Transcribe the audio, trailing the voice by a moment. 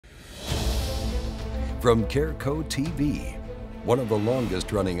From Careco TV, one of the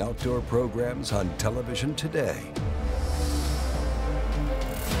longest running outdoor programs on television today.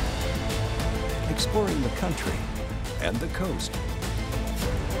 Exploring the country and the coast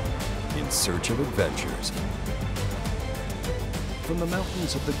in search of adventures. From the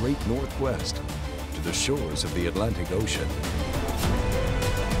mountains of the great Northwest to the shores of the Atlantic Ocean.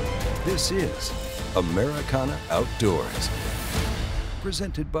 This is Americana Outdoors,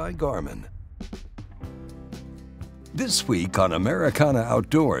 presented by Garmin. This week on Americana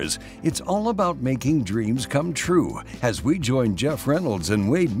Outdoors, it's all about making dreams come true as we join Jeff Reynolds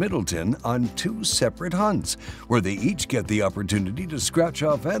and Wade Middleton on 2 separate hunts, where they each get the opportunity to scratch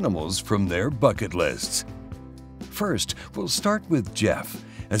off animals from their bucket lists. First, we'll start with Jeff,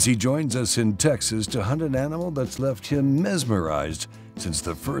 as he joins us in Texas to hunt an animal that's left him mesmerized since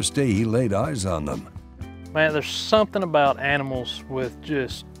the first day he laid eyes on them. Man, there's something about animals with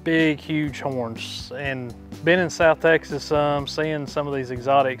just big, huge horns. And been in South Texas seeing some of these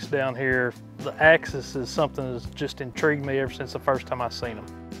exotics down here. The axis is something that's just intrigued me ever since the first time I seen them.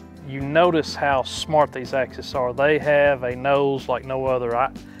 You notice how smart these axis are. They have a nose like no other.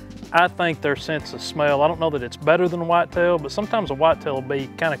 I think their sense of smell, I don't know that it's better than a whitetail, but sometimes a whitetail will be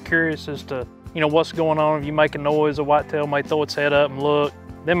kind of curious as to, what's going on. If you make a noise, a whitetail may throw its head up and look.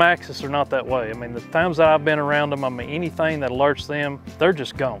 Them axis are not that way. I mean, the times that I've been around them, anything that alerts them, they're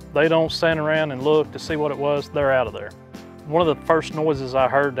just gone. They don't stand around and look to see what it was, they're out of there. One of the first noises I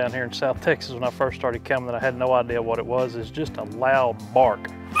heard down here in South Texas when I first started coming that I had no idea what it was is just a loud bark.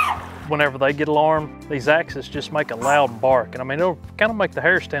 Whenever they get alarmed, these axis just make a loud bark. And it'll kind of make the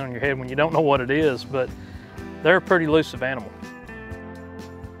hair stand on your head when you don't know what it is, but they're a pretty elusive animal.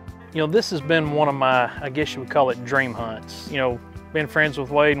 This has been one of my, I guess you would call it, dream hunts. Been friends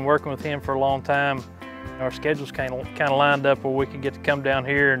with Wade and working with him for a long time. Our schedules kind of lined up where we could get to come down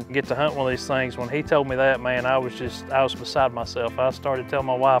here and get to hunt one of these things. When he told me that, man, I was beside myself. I started telling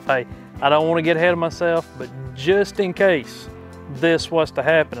my wife, hey, I don't want to get ahead of myself, but just in case this was to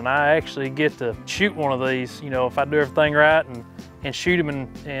happen and I actually get to shoot one of these, if I do everything right and shoot him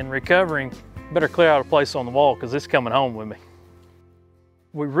and recovering, better clear out a place on the wall because it's coming home with me.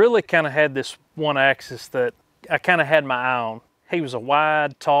 We really kind of had this one axis that I kind of had my eye on. He was a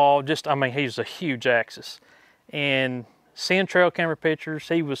wide, tall, he was a huge axis. And seeing trail camera pictures,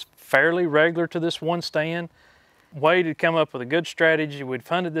 he was fairly regular to this one stand. Wade had come up with a good strategy. We'd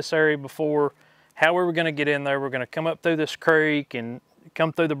hunted this area before, how we were gonna get in there. We're gonna come up through this creek and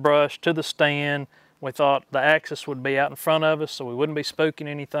come through the brush to the stand. We thought the axis would be out in front of us so we wouldn't be spooking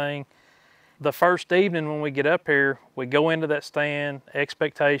anything. The first evening when we get up here, we go into that stand,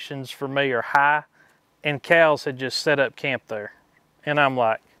 expectations for me are high, and cows had just set up camp there. And I'm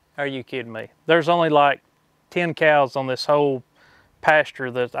like, are you kidding me? There's only like 10 cows on this whole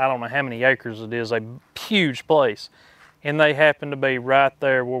pasture that I don't know how many acres it is, a huge place. And they happen to be right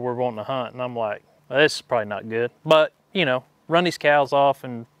there where we're wanting to hunt. And I'm like, well, this is probably not good. But, run these cows off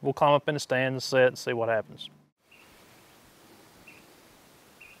and we'll climb up in the stand and sit and see what happens.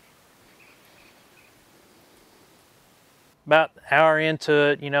 About an hour into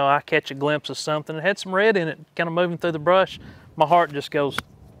it, I catch a glimpse of something. It had some red in it, kind of moving through the brush. My heart just goes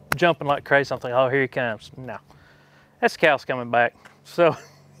jumping like crazy. I'm thinking, oh, here he comes. No, that's cow's coming back. So,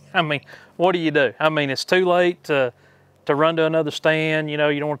 what do you do? It's too late to run to another stand. You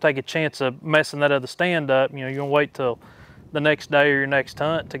don't want to take a chance of messing that other stand up. You're gonna wait till the next day or your next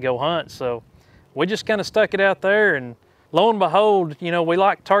hunt to go hunt. So we just kind of stuck it out there, and lo and behold, we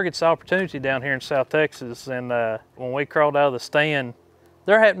like targets opportunity down here in South Texas. And when we crawled out of the stand,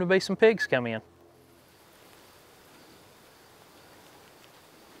 there happened to be some pigs come in.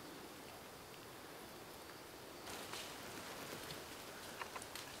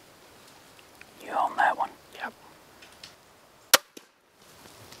 You own that one? Yep.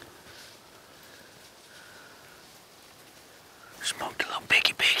 Smoked a little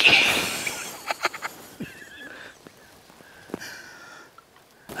piggy.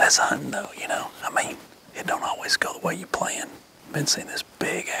 That's hunting though, it don't always go the way you plan. Been seeing this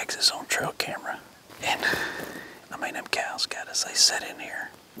big axis on trail camera. And, them cows got us, they sat in here,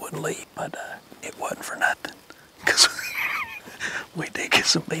 wouldn't leave, but it wasn't for nothing. Because we did get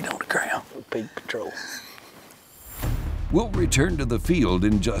some meat on the ground. Pig patrol. We'll return to the field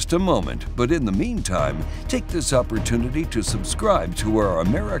in just a moment, but in the meantime, take this opportunity to subscribe to our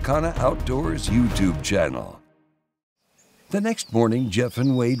Americana Outdoors YouTube channel. The next morning, Jeff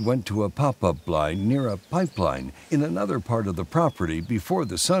and Wade went to a pop-up blind near a pipeline in another part of the property before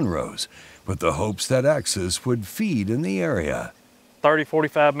the sun rose, with the hopes that axis would feed in the area. 30,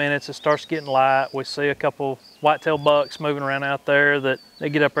 45 minutes, it starts getting light. We see a couple whitetail bucks moving around out there that they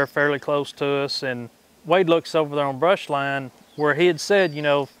get up there fairly close to us, and Wade looks over there on brush line where he had said, you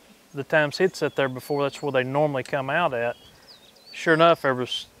know, the times he'd sit there before, that's where they normally come out at. Sure enough, there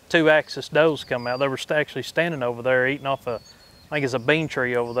was 2 axis does come out. They were actually standing over there eating off a, I think it's a bean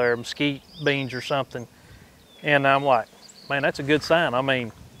tree over there, mesquite beans or something. And I'm like, man, that's a good sign. I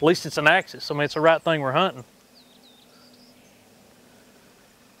mean, at least it's an axis. I mean, it's the right thing we're hunting.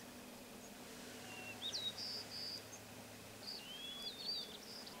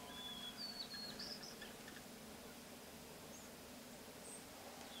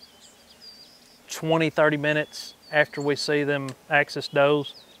 "20–30 minutes after we see them axis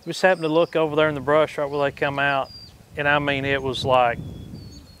does, we just happened to look over there in the brush right where they come out, and I mean, it was like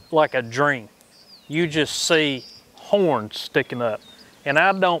a dream. You just see horns sticking up, and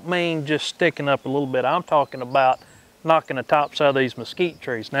I don't mean just sticking up a little bit. I'm talking about knocking the tops out of these mesquite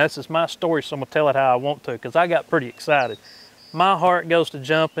trees. Now, this is my story, so I'm gonna tell it how I want to, because I got pretty excited. My heart goes to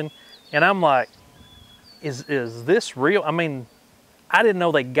jumping, and I'm like, is this real? I mean, I didn't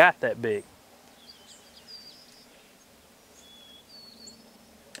know they got that big.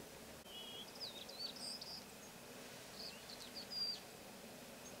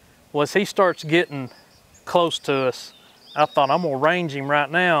 Well, as he starts getting close to us, I thought, I'm gonna range him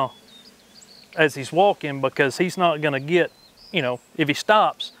right now as he's walking, because he's not gonna get, you know, if he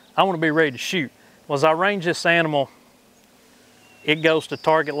stops, I wanna be ready to shoot. Well, as I range this animal, it goes to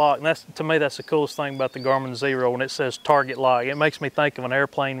target lock, and that's, to me, that's the coolest thing about the Garmin Zero when it says target lock. It makes me think of an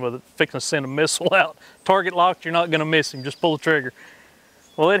airplane with it fixing to send a missile out. Target locked, you're not gonna miss him, just pull the trigger.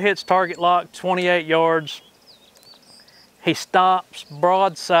 Well, it hits target lock, 28 yards. He stops,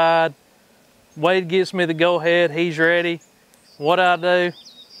 broadside. Wade gives me the go-ahead, he's ready. What I do,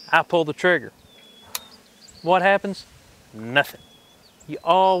 I pull the trigger. What happens? Nothing. You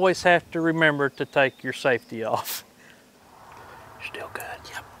always have to remember to take your safety off. Still good.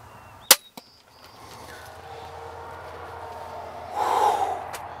 Yep.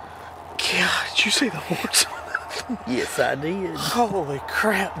 God, did you see the horse? Yes, I did. Holy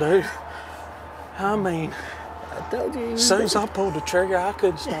crap, dude. I mean, I told you. as soon as I pulled the trigger, I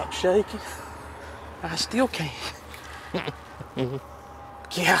couldn't stop shaking. I still can't.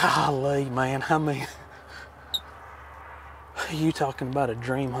 Golly, man, I mean, you talking about a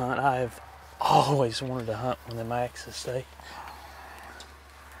dream hunt. I have always wanted to hunt one of them axis,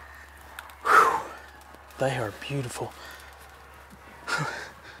 they are beautiful.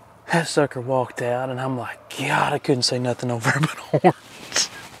 That sucker walked out, and I'm like, God, I couldn't see nothing over but horns.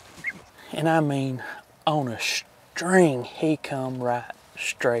 And I mean, on a string, he come right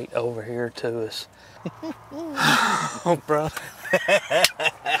straight over here to us. Oh, brother.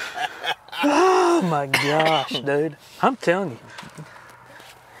 Oh my gosh, dude. I'm telling you.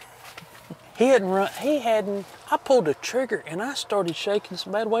 I pulled the trigger and I started shaking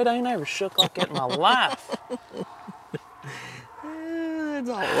so bad. Wade, I ain't ever shook like that in my life. That's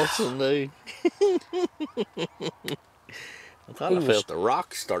awesome, dude. I thought I felt the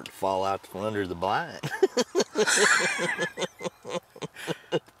rocks start to fall out from under the blind.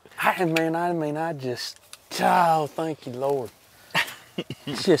 I just, oh, thank you, Lord.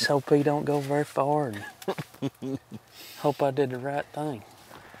 Just hope he don't go very far, and hope I did the right thing.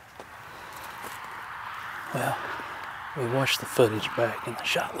 Well, we watched the footage back and the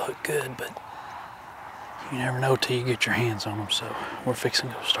shot looked good, but you never know till you get your hands on them, so we're fixing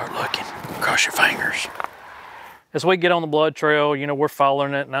to go start looking. Cross your fingers. As we get on the blood trail, you know, we're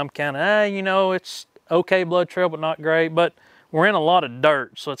following it, and I'm kind of, you know, it's okay blood trail, but not great, but we're in a lot of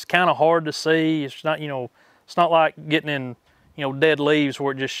dirt, so it's kind of hard to see. It's not, you know, it's not like getting in, you know, dead leaves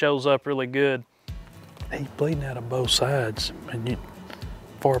where it just shows up really good. He's bleeding out of both sides, and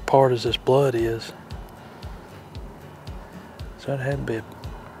far apart as this blood is, so it had to be a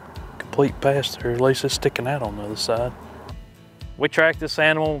complete pass through. At least it's sticking out on the other side. We tracked this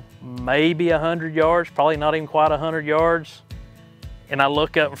animal maybe 100 yards, probably not even quite 100 yards. And I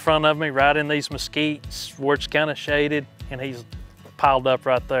look up in front of me right in these mesquites where it's kind of shaded, and he's piled up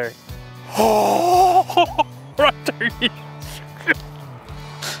right there. Oh, right there he is.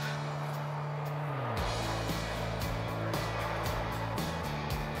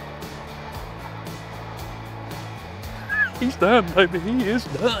 He's done, baby, he is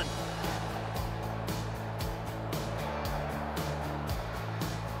done.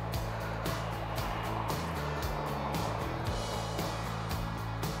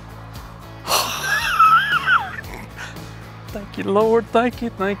 Thank you, Lord. Thank you,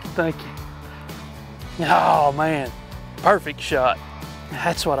 thank you, thank you. Oh man, perfect shot.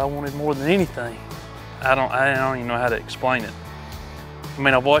 That's what I wanted more than anything. I don't even know how to explain it. I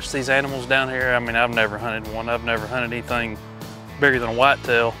mean, I've watched these animals down here. I mean, I've never hunted one. I've never hunted anything bigger than a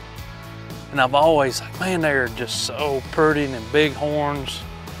whitetail. And I've always like, man, they're just so pretty and big horns.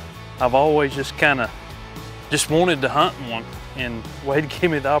 I've always just kind of wanted to hunt one, and Wade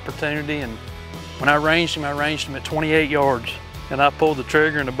gave me the opportunity. And when I ranged him at 28 yards, and I pulled the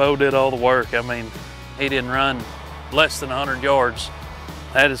trigger and the bow did all the work. I mean, he didn't run less than 100 yards.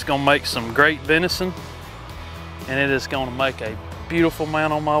 That is gonna make some great venison, and it is gonna make a beautiful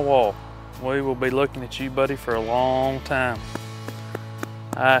mount on my wall. We will be looking at you, buddy, for a long time.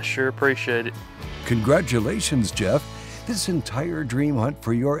 I sure appreciate it. Congratulations, Jeff. This entire dream hunt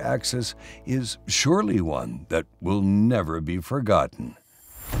for your axis is surely one that will never be forgotten.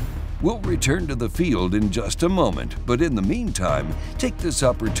 We'll return to the field in just a moment, but in the meantime, take this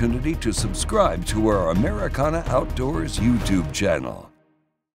opportunity to subscribe to our Americana Outdoors YouTube channel.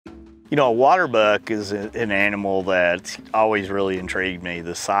 You know, a waterbuck is an animal that's always really intrigued me.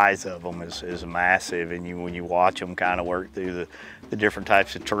 The size of them is massive, and when you watch them kind of work through the different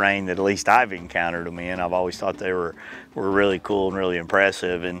types of terrain that at least I've encountered them in, I've always thought they were really cool and really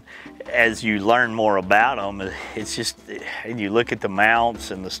impressive. And as you learn more about them, it's just, and you look at the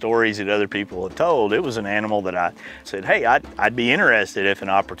mounts and the stories that other people have told, it was an animal that I said, hey, I'd be interested if an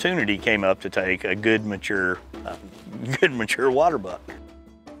opportunity came up to take a good mature waterbuck.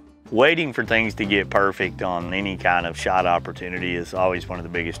 Waiting for things to get perfect on any kind of shot opportunity is always one of the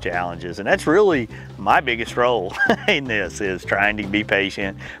biggest challenges, and that's really my biggest role in this, is trying to be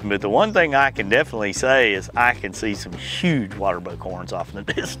patient. But the one thing I can definitely say is I can see some huge waterbuck horns off in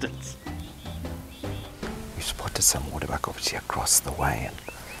the distance. We spotted some waterbuck obviously across the way, and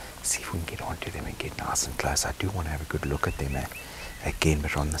see if we can get onto them and get nice and close. I do want to have a good look at them again,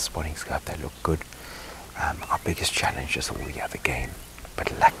 but on the spotting scope they look good. Our biggest challenge is all the other game.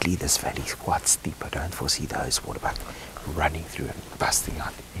 But luckily this valley is quite steep. I don't foresee those waterbuck running through and busting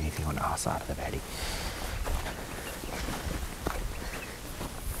out anything on our side of the valley.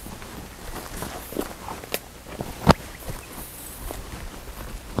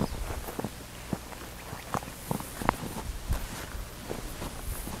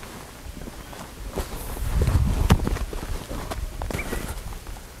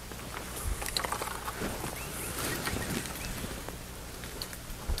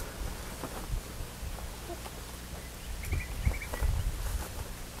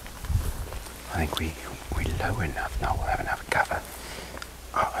 I think we're low enough now, we'll have enough cover.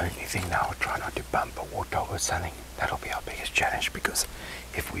 Our only thing now, we'll try not to bump a warthog or something. That'll be our biggest challenge, because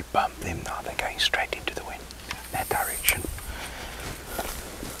if we bump them now, they're going straight into the wind, that direction.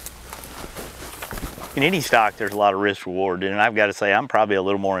 In any stock, there's a lot of risk reward, and I've got to say I'm probably a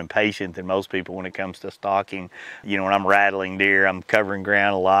little more impatient than most people when it comes to stalking. You know, when I'm rattling deer, I'm covering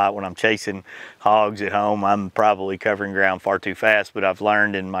ground a lot. When I'm chasing hogs at home, I'm probably covering ground far too fast. But I've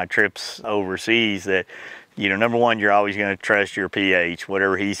learned in my trips overseas that, you know, number one, you're always going to trust your PH.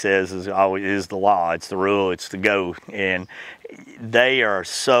 Whatever he says is the law. It's the rule. It's the go. And they are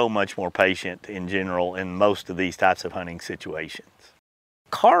so much more patient in general in most of these types of hunting situations.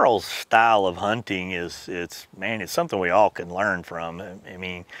 Carl's style of hunting it's something we all can learn from. I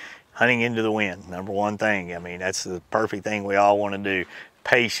mean, hunting into the wind, number one thing. I mean, that's the perfect thing we all want to do.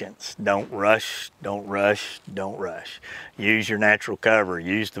 Patience. Don't rush, don't rush, don't rush. Use your natural cover,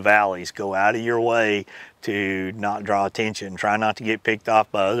 use the valleys, go out of your way to not draw attention. Try not to get picked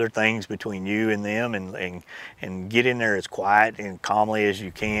off by other things between you and them, and get in there as quiet and calmly as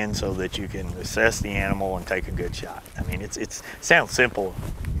you can so that you can assess the animal and take a good shot. I mean, it sounds simple,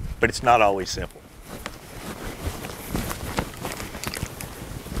 but it's not always simple.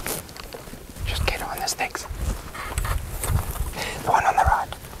 Just get on this thing. The one on the right.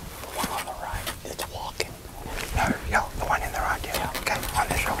 The one on the right, it's walking. No, yeah, the one in the right, yeah. Okay, on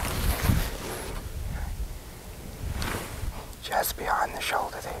the shoulder. Just behind the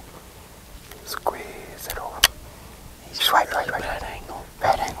shoulder there. Squeeze it all. Just wait. Bad angle.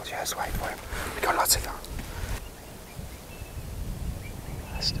 Bad angle, just wait for him. We got lots of time.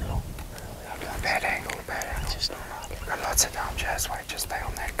 Still. Bad angle. Just got lots of time, just wait, just stay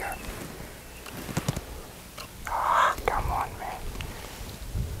on that go. Ah, oh, come on, man.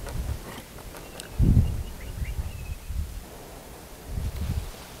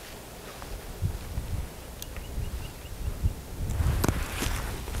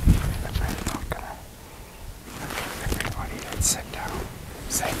 Sit down.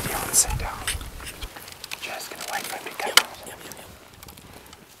 Safety on, sit down. Just gonna wait for him to come. Yep.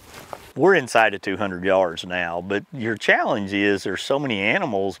 we're inside of 200 yards now, but your challenge is there's so many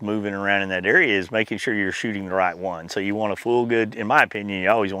animals moving around in that area, is making sure you're shooting the right one. So you want a full good, in my opinion, you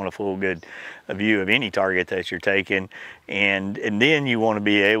always want a full good view of any target that you're taking. And then you want to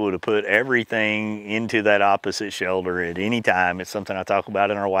be able to put everything into that opposite shoulder at any time. It's something I talk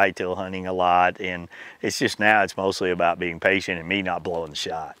about in our whitetail hunting a lot. And it's just now it's mostly about being patient and me not blowing the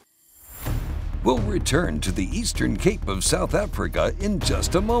shot. We'll return to the Eastern Cape of South Africa in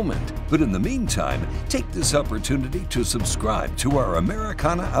just a moment. But in the meantime, take this opportunity to subscribe to our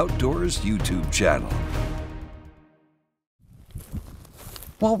Americana Outdoors YouTube channel.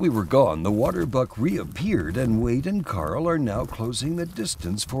 While we were gone, the Waterbuck reappeared, and Wade and Carl are now closing the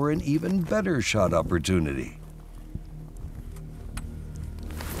distance for an even better shot opportunity.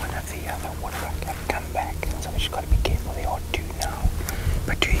 One of the other Waterbuck have come back, so we just got to be careful. There are two now,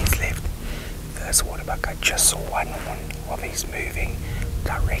 but two is left. This Waterbuck, I just saw one of these moving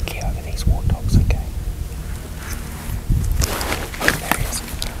directly over these warthogs, okay? There he is.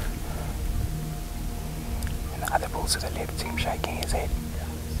 And the other bull to the left, see him shaking his head.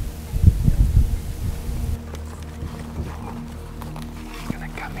 He's gonna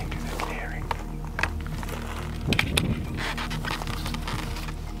come into the clearing.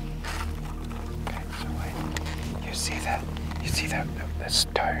 Okay, so wait. You see the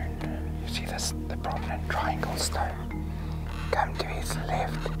stone? See this, the prominent triangle stone. Come to his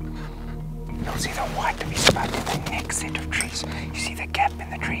left. You'll see the white of his butt in the next set of trees. You see the gap in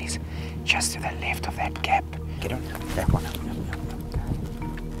the trees? Just to the left of that gap. Get on that one.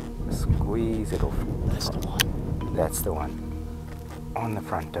 Okay. Squeeze it off. That's the one. That's the one. On the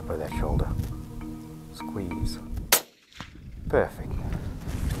front tip of that shoulder. Squeeze. Perfect.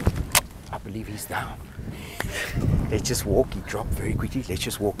 I believe he's down. Let's just walk. He dropped very quickly. Let's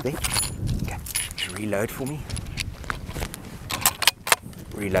just walk there. Okay. Just reload for me.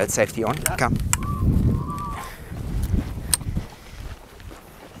 Reload, safety on. Come.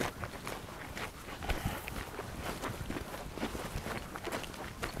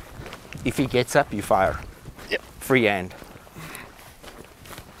 If he gets up, you fire. Yep. Free hand.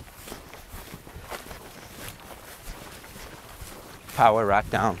 Power right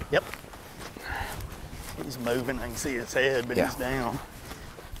down. Yep. He's moving, I can see his head, but he's down.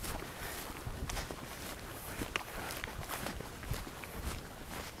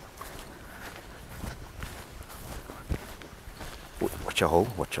 Watch your hole,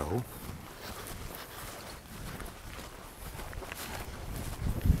 watch your hole.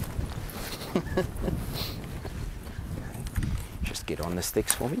 Just get on the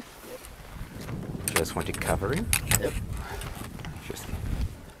sticks for me. Just want to cover him. Yep.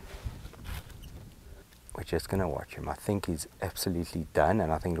 We're just gonna watch him. I think he's absolutely done,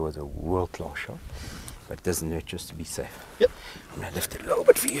 and I think it was a world-class shot. But it doesn't hurt just to be safe. Yep. I'm gonna lift it a little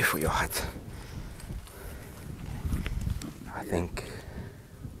bit for you, for your height.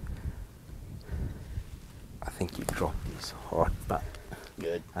 I think you dropped his heart, but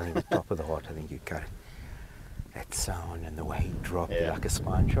good. I think the top of the heart, I think you cut it. That sound and the way he dropped it like a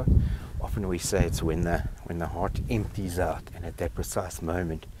spine shot. Often we say it's when the heart empties out, and at that precise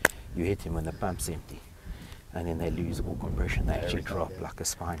moment you hit him when the pump's empty, and then they lose all compression. They actually drop like a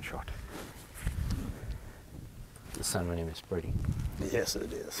spine shot. The sun on him is pretty. Yes,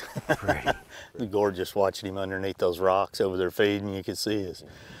 it is. Pretty. It's gorgeous watching him underneath those rocks over there feeding. You can see his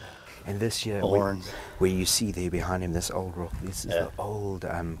And this year, horns. where you see there behind him this old rock, this is the old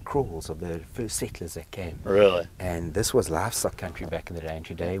crawls of the first settlers that came. Really? And this was livestock country back in the day, and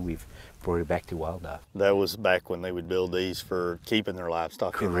today we've brought it back to wildlife. That was back when they would build these for keeping their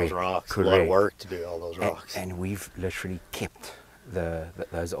livestock in those rocks. Correct. A lot of work to do all those rocks. And we've literally kept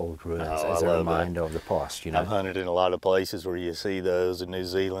those old ruins Oh, as I a love reminder of the past, you know. I've hunted in a lot of places where you see those in New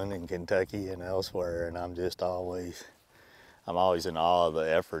Zealand and Kentucky and elsewhere, and I'm always in awe of the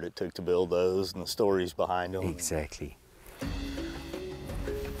effort it took to build those and the stories behind them. Exactly.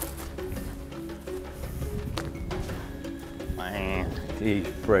 Man. Gee,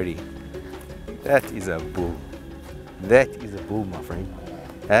 Brody, that is a bull. That is a bull, my friend.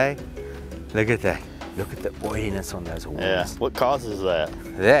 Hey, look at that. Look at the oiliness on those horns. Yeah. What causes that?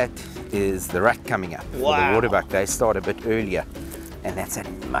 That is the rat coming up. Wow. For the waterbuck, they start a bit earlier. And that's that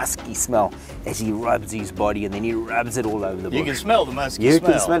musky smell as he rubs his body, and then he rubs it all over the bush. You can smell the musky You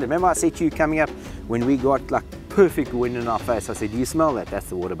smell. can smell it. Remember I said to you coming up, when we got like perfect wind in our face, I said, do you smell that? That's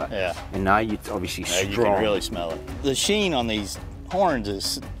the waterbuck. Yeah. And now it's obviously Yeah, strong. you can really smell it. The sheen on these horns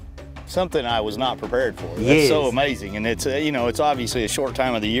is something I was not prepared for. That's Yes. so amazing. And it's, it's obviously a short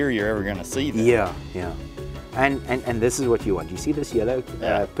time of the year you're ever going to see that. Yeah, yeah. And this is what you want. You see this yellow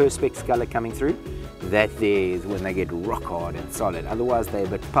perspex color coming through? That there is when they get rock hard and solid. Otherwise they're a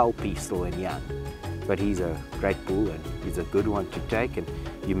bit pulpy still and young. But he's a great bull and he's a good one to take, and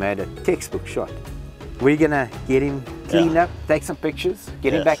you made a textbook shot. We're gonna get him cleaned up, take some pictures,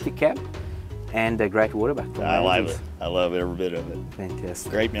 get him back to camp, and a great waterbuck. I love it. I love every bit of it.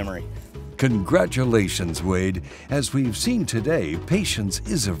 Fantastic. Great memory. Congratulations, Wade. As we've seen today, patience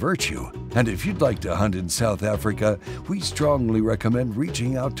is a virtue. And if you'd like to hunt in South Africa, we strongly recommend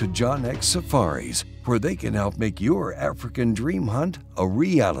reaching out to John X Safaris, where they can help make your African dream hunt a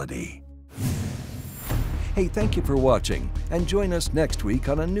reality. Hey, thank you for watching, and join us next week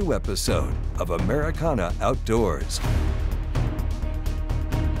on a new episode of Americana Outdoors.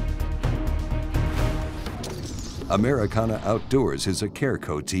 Americana Outdoors is a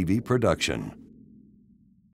Careco TV production.